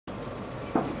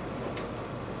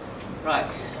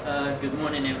Right, good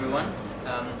morning everyone.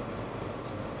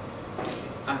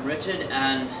 I'm Richard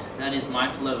and that is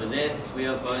Michael over there. We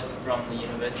are both from the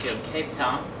University of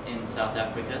Capetown in South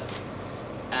Africa,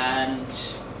 and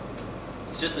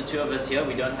it's just the two of us here.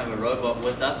 We don't have a robot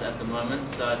with us at the moment,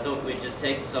 so I thought we'd just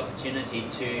take this opportunity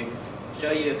to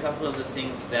show you a couple of the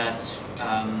things that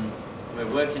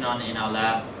we're working on in our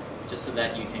lab, just so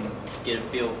that you can get a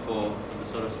feel for the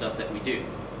sort of stuff that we do.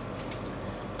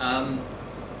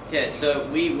 Okay, so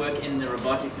we work in the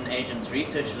Robotics and Agents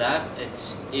Research Lab.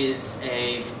 It is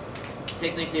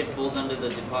technically it falls under the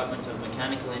Department of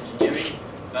Mechanical Engineering,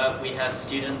 but we have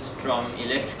students from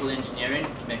electrical engineering,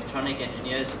 mechatronic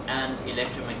engineers, and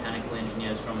electromechanical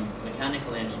engineers from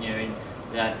mechanical engineering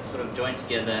that sort of join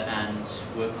together and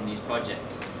work on these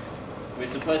projects. We're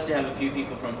supposed to have a few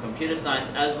people from computer science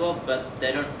as well, but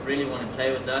they don't really want to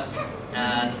play with us,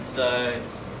 and so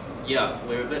yeah,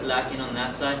 we're a bit lacking on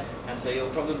that side, and so you'll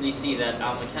probably see that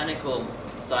our mechanical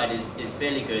side is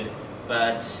fairly good,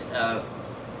 but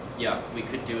yeah, we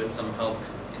could do with some help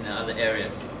in the other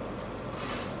areas.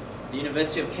 The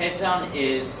University of Capetown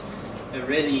is a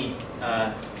really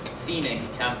scenic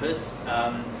campus.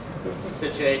 It's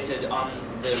situated on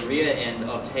the rear end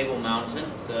of Table Mountain,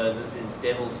 so this is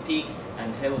Devil's Peak,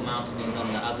 and Table Mountain is on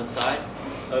the other side,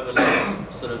 overlooks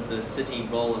sort of the city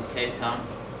bowl of Cape Town.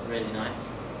 Really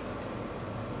nice.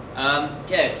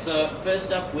 Okay, so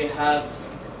first up we have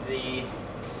the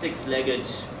six-legged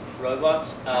robot.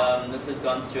 This has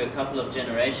gone through a couple of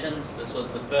generations. This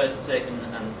was the first, second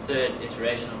and third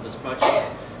iteration of this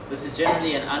project. This is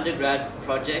generally an undergrad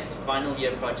project, final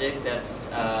year project that's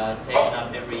taken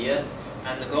up every year,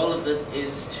 and the goal of this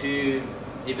is to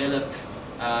develop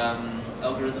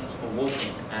algorithms for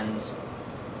walking, and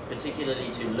particularly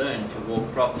to learn to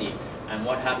walk properly, and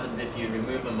what happens if you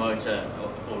remove a motor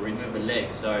or remove a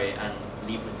leg, sorry, and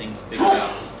leave the thing to figure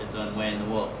out its own way in the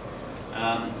world.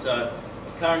 So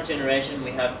current generation,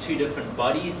 we have two different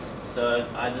bodies, so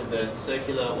either the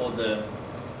circular or the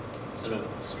sort of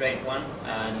straight one,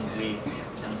 and we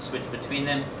can switch between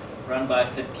them, run by a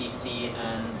fit PC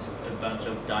and a bunch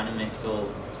of Dynamics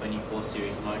or 24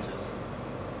 series motors.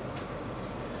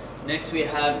 Next we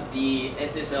have the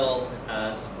SSL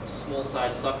small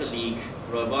size soccer league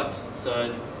robots.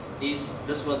 So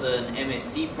this was an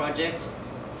MSc project.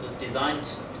 It was designed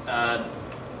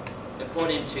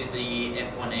according to the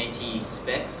F180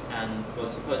 specs and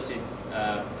was supposed to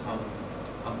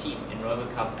compete in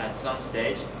RoboCup at some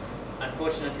stage.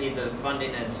 Unfortunately, the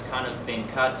funding has kind of been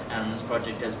cut and this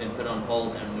project has been put on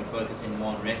hold, and we're focusing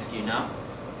more on rescue now.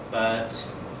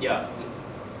 But yeah,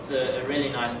 it's a really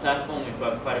nice platform. We've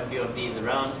got quite a few of these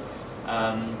around.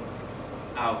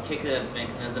 Our kicker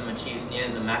mechanism achieves near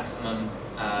the maximum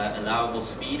allowable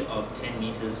speed of 10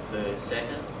 meters per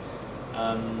second.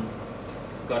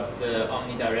 We've got the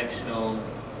omnidirectional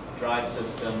drive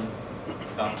system,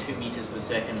 about 2 meters per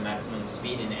second maximum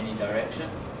speed in any direction.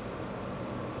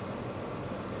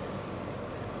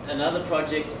 Another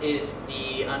project is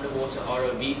the underwater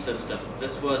ROV system.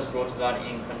 This was brought about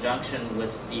in conjunction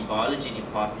with the biology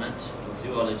department, or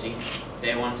zoology.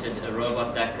 They wanted a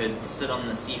robot that could sit on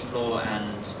the seafloor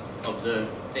and observe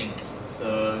things.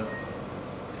 So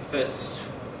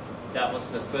that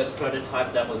was the first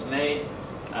prototype that was made.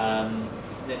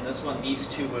 Then this one, these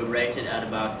two were rated at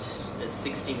about a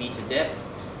 60-meter depth.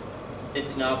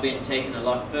 It's now been taken a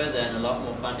lot further and a lot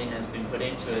more funding has been put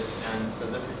into it, and so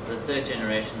this is the third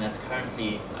generation that's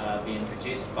currently being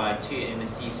produced by two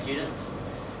MSc students.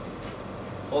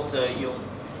 Also, you'll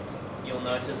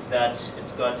notice that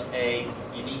it's got a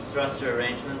unique thruster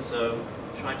arrangement, so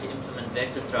trying to implement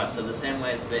vector thrust, so the same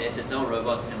way as the SSL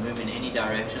robots can move in any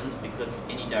direction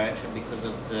because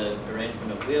of the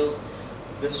arrangement of wheels,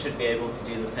 this should be able to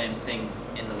do the same thing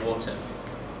in the water.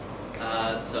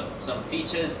 So some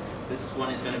features. This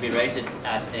one is going to be rated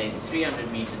at a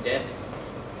 300-meter depth,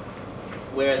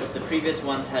 whereas the previous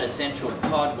ones had a central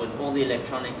pod with all the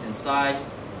electronics inside.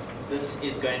 This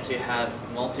is going to have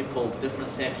multiple different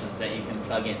sections that you can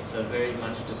plug in, so very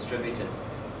much distributed.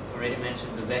 I've already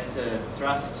mentioned the vector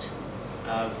thrust.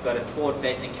 We've got a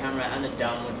forward-facing camera and a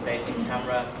downward-facing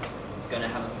camera. It's going to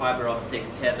have a fiber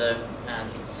optic tether and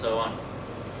so on.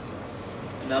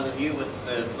 Another view with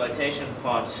the flotation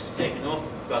part taken off.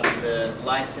 We've got the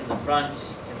lights in the front,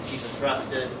 you can see the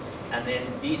thrusters, and then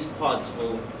these pods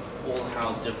will all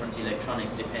house different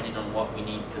electronics depending on what we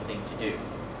need the thing to do.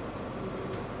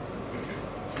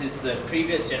 This is the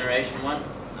previous generation one,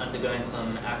 undergoing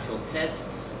some actual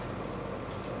tests.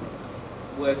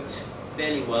 Worked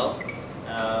fairly well,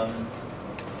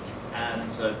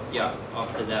 and so yeah,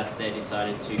 after that they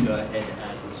decided to go ahead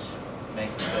and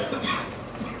make the third one.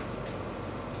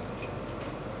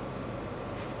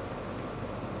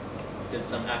 did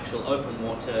some actual open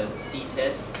water sea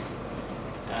tests,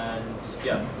 and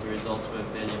yeah, the results were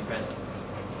fairly impressive.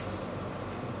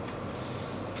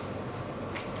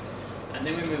 And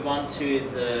then we move on to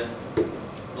the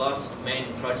last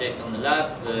main project on the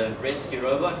lab, the rescue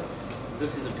robot.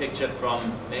 This is a picture from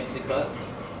Mexico.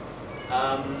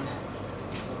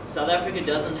 South Africa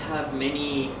doesn't have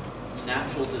many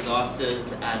natural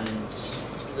disasters and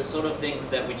the sort of things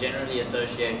that we generally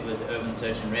associate with urban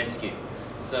search and rescue.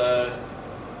 So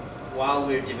while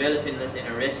we're developing this in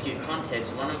a rescue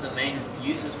context, one of the main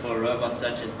uses for a robot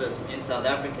such as this in South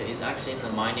Africa is actually in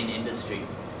the mining industry.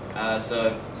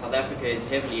 So South Africa is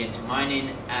heavily into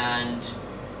mining, and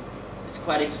it's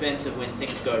quite expensive when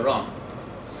things go wrong.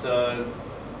 So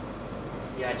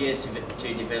the idea is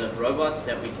to develop robots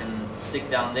that we can stick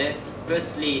down there.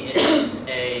 Firstly, it's just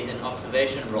an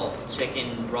observation role,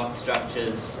 checking rock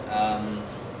structures,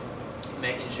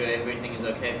 making sure everything is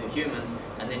okay for humans,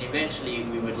 and then eventually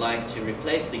we would like to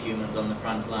replace the humans on the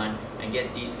front line and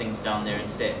get these things down there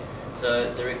instead.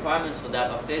 So the requirements for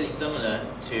that are fairly similar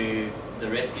to the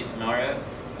rescue scenario.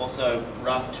 Also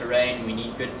rough terrain, we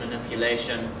need good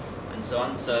manipulation and so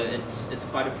on, so it's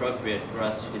quite appropriate for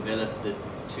us to develop the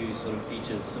two sort of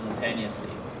features simultaneously.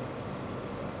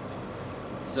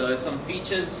 So some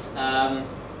features are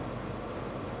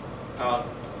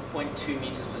 0.2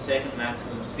 meters per second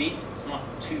maximum speed. It's not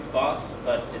too fast,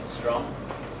 but it's strong.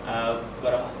 We've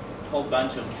got a whole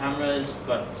bunch of cameras,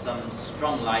 got some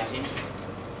strong lighting.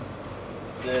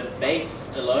 The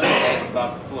base alone weighs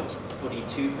about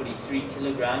 42, 43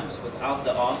 kilograms without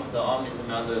the arm. The arm is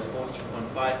another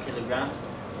 14.5 kilograms.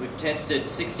 We've tested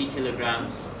 60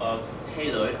 kilograms of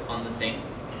payload on the thing,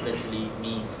 literally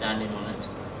me standing on it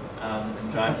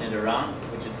and driving it around,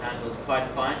 which it handled quite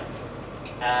fine.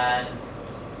 And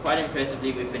quite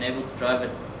impressively, we've been able to drive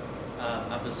it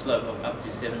up a slope of up to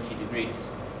 70 degrees.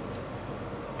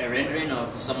 A rendering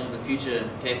of some of the future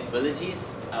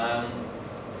capabilities.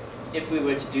 If we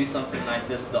were to do something like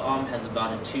this, the arm has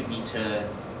about a 2 meter,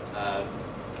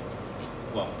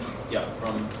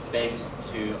 from base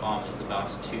to arm is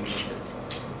about 2 meters.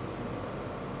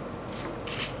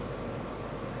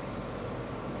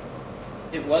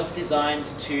 It was designed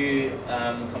to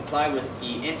comply with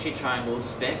the entry triangle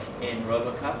spec in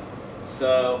RoboCup.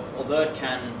 So although it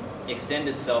can extend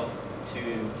itself to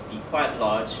be quite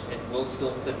large, it will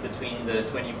still fit between the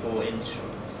 24-inch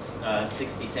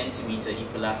 60 centimeter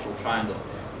equilateral triangle.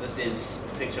 This is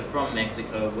a picture from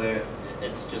Mexico where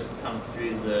it's just come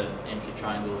through the entry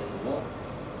triangle in the wall.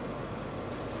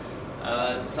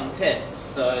 Some tests.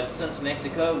 So since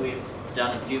Mexico, we've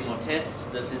done a few more tests.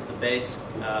 This is the base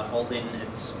holding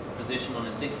its position on a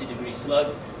 60-degree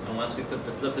slope, and once we put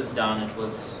the flippers down, it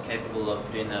was capable of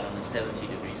doing that on a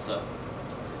 70-degree slope.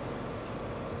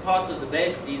 Parts of the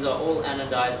base, these are all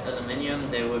anodized aluminium.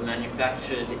 They were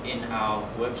manufactured in our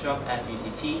workshop at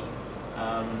UCT,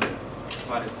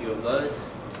 quite a few of those.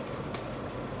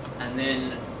 And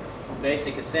then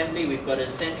basic assembly, we've got a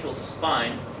central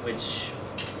spine which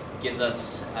gives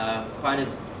us quite a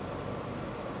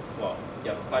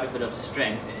bit of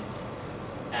strength in it,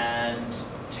 and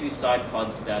two side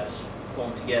pods that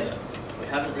form together. We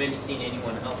haven't really seen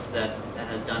anyone else that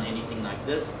has done anything like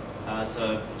this.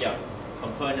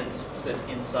 Components sit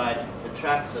inside the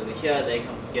tracks over here, they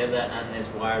come together, and there's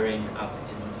wiring up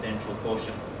in the central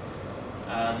portion.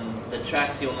 The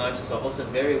tracks, you'll notice, are also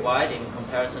very wide in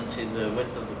comparison to the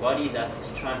width of the body. That's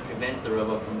to try and prevent the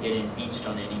robot from getting beached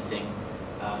on anything.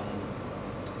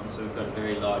 So we've got a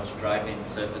very large driving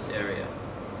surface area.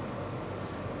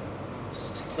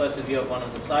 Just a closer view of one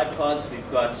of the side pods.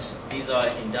 These are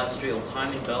industrial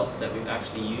timing belts that we've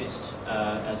actually used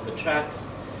as the tracks.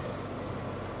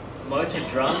 Motor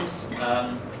drums,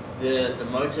 the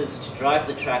motors to drive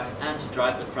the tracks and to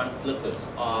drive the front flippers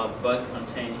are both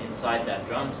contained inside that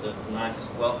drum, so it's a nice,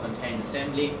 well-contained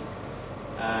assembly.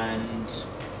 And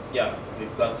yeah,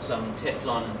 we've got some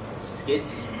Teflon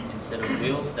skids instead of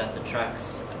wheels that the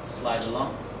tracks slide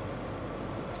along.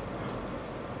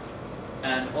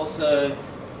 And also,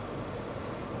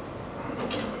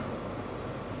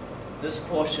 this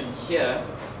portion here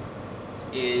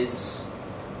is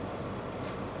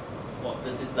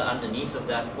this is the underneath of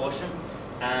that portion,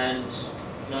 and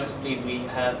notably we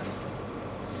have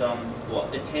some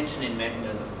a tensioning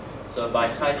mechanism. So by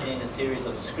tightening a series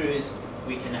of screws,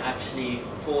 we can actually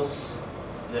force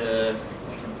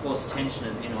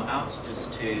tensioners in or out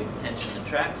just to tension the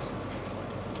tracks.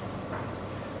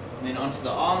 And then onto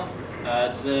the arm,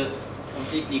 it's a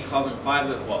completely carbon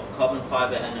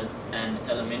fiber and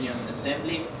aluminium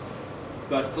assembly. We've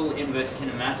got full inverse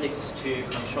kinematics to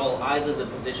control either the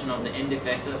position of the end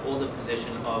effector or the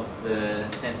position of the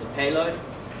sensor payload.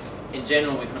 In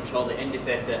general, we control the end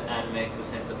effector and make the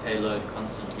sensor payload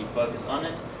constantly focus on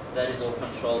it. That is all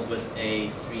controlled with a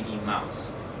 3D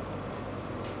mouse.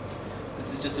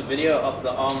 This is just a video of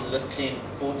the arm lifting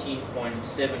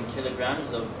 14.7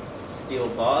 kilograms of steel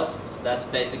bars. So that's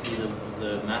basically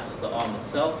the mass of the arm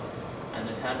itself, and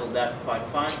it handled that quite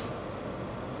fine.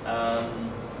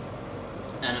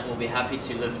 And it will be happy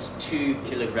to lift 2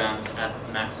 kilograms at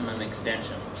maximum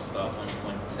extension, which is about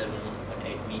 1.7,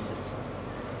 1.8 meters.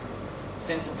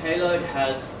 Sensor payload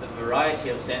has a variety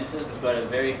of sensors. We've got a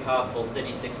very powerful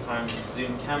 36 times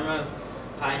zoom camera,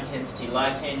 high intensity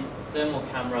lighting, thermal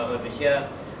camera over here,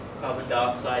 carbon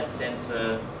dioxide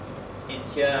sensor in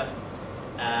here,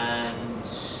 and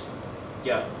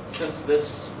yeah, since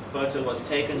this photo was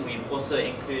taken, we've also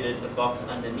included a box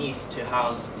underneath to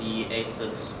house the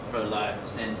ASUS ProLive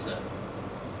sensor.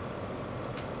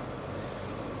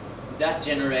 That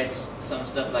generates some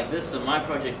stuff like this. So my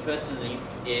project personally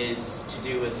is to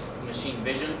do with machine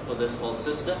vision for this whole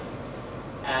system,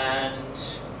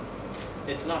 and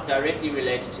it's not directly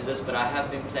related to this, but I have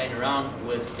been playing around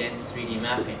with dense 3D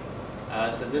mapping.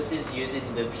 So this is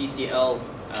using the PCL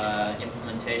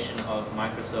implementation of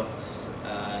Microsoft's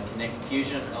Connect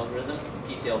Fusion algorithm.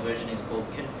 The PCL version is called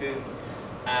Kinfu,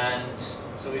 and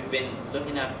so we've been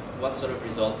looking at what sort of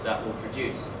results that will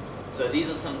produce. So these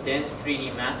are some dense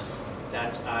 3D maps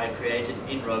that I created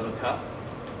in RoboCup,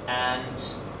 and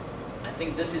I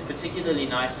think this is particularly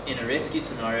nice in a rescue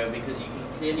scenario because you can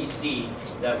clearly see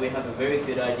that we have a very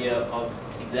good idea of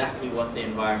exactly what the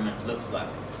environment looks like.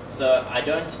 So I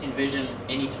don't envision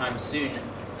anytime soon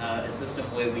a system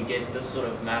where we get this sort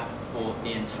of map for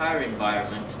the entire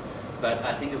environment, but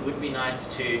I think it would be nice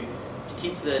to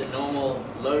keep the normal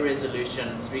low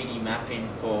resolution 3D mapping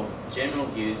for general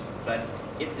views, but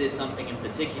if there's something in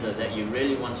particular that you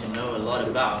really want to know a lot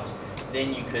about,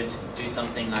 then you could do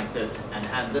something like this and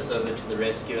hand this over to the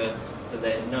rescuer so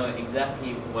they know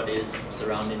exactly what is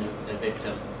surrounding a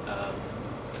victim,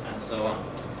 and so on.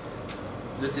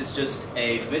 This is just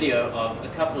a video of a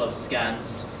couple of scans,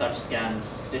 such scans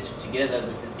stitched together.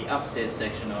 This is the upstairs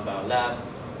section of our lab,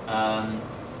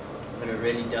 but it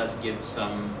really does give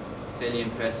some fairly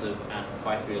impressive and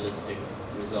quite realistic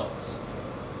results.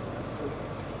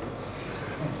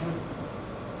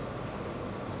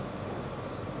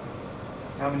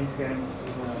 How many scans?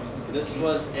 This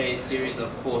was a series of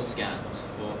 4 scans,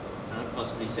 or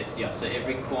possibly 6, yeah. So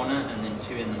every corner and then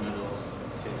 2 in the middle.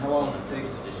 How long does it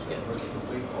take for it to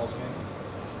complete all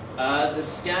scans? The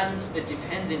scans, it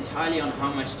depends entirely on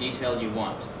how much detail you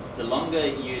want. The longer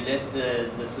you let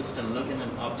the system look at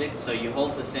an object, so you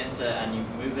hold the sensor and you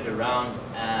move it around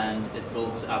and it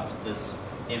builds up this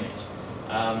image.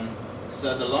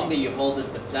 So the longer you hold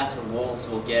it, the flatter walls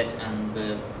will get and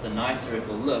the nicer it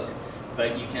will look.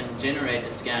 But you can generate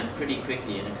a scan pretty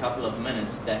quickly in a couple of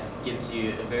minutes that gives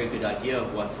you a very good idea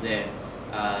of what's there.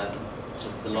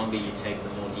 Just the longer you take, the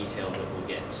more detailed it will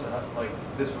get. So like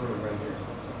this room right here,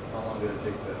 how long did it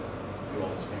take to do all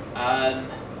the scanning?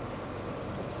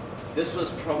 This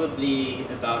was probably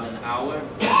about an hour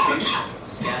or 2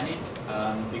 scanning,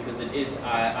 because it is,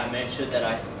 I made sure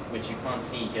that which you can't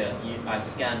see here, I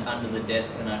scanned under the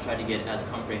desks and I tried to get as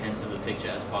comprehensive a picture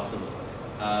as possible.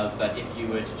 But if you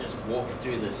were to just walk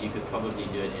through this, you could probably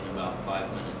do it in about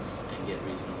 5 minutes and get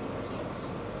reasonable results.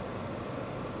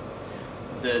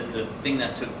 The thing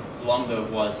that took longer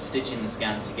was stitching the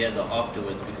scans together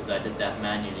afterwards because I did that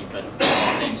manually, but there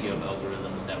are plenty of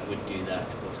algorithms that would do that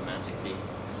automatically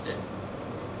instead.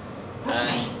 And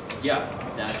yeah,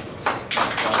 that's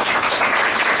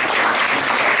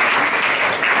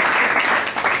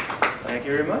Thank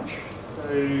you very much.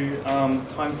 So,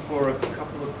 time for a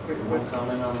couple of quick One questions.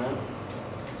 comment on that.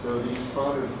 So these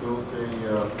responders built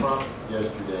a prompt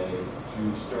yesterday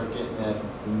to start getting at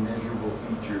the measurable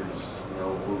features. You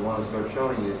know, what we want to start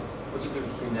showing is what's the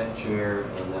difference between that chair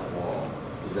and that wall?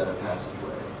 Is that a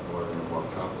passageway or in a more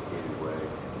complicated way?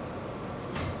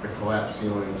 The collapsed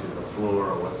ceiling to the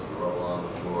floor, or what's the rubble on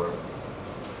the floor?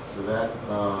 So that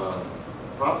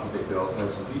prompt that they built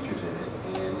has some features in it,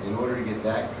 and in order to get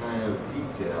that kind of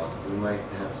detail, we might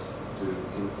have to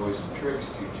employ some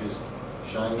tricks to just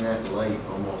shine that light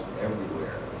almost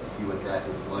everywhere and see what that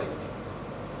is like.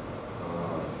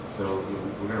 So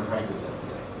we're going to practice that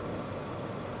today.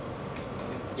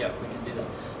 Yeah, we can do that.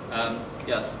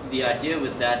 Yeah, so the idea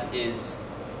with that is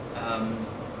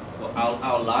well,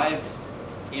 our live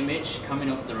image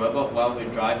coming off the robot while we're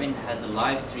driving has a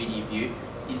live 3D view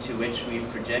into which we've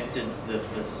projected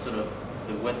the sort of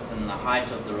the width and the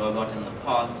height of the robot and the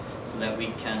path so that we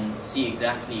can see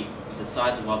exactly the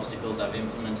size of obstacles. I've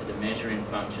implemented a measuring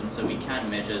function so we can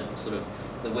measure sort of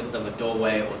the width of a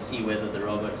doorway or see whether the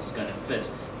robot is going to fit,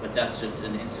 but that's just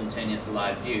an instantaneous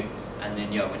live view. And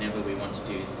then, yeah, whenever we want to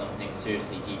do something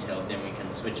seriously detailed, then we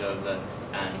can switch over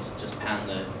and just pan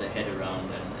the head around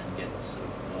and get sort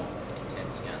of more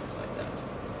intense scans like that.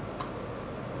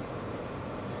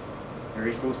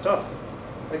 Very cool stuff.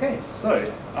 Okay, so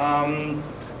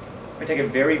we take a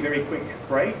very, very quick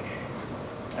break,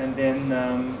 and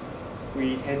then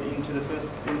we head into the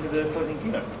closing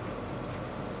keynote.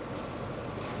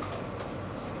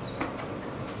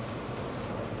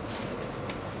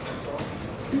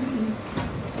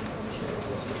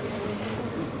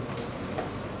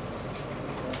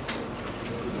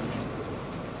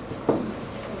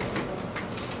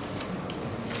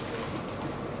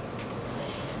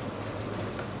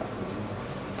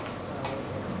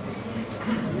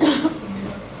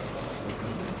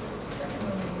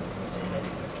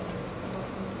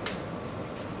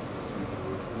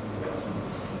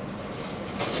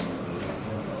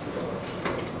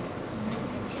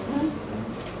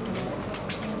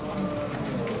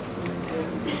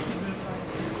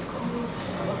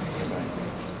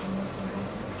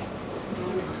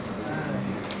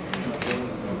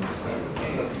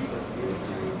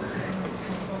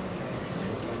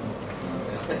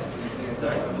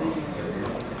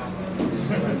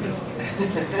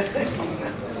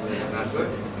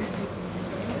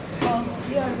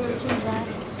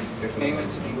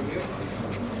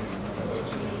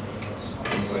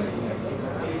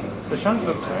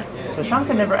 So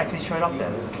Shankar never actually showed up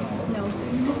then? No.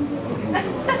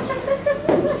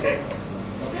 Okay.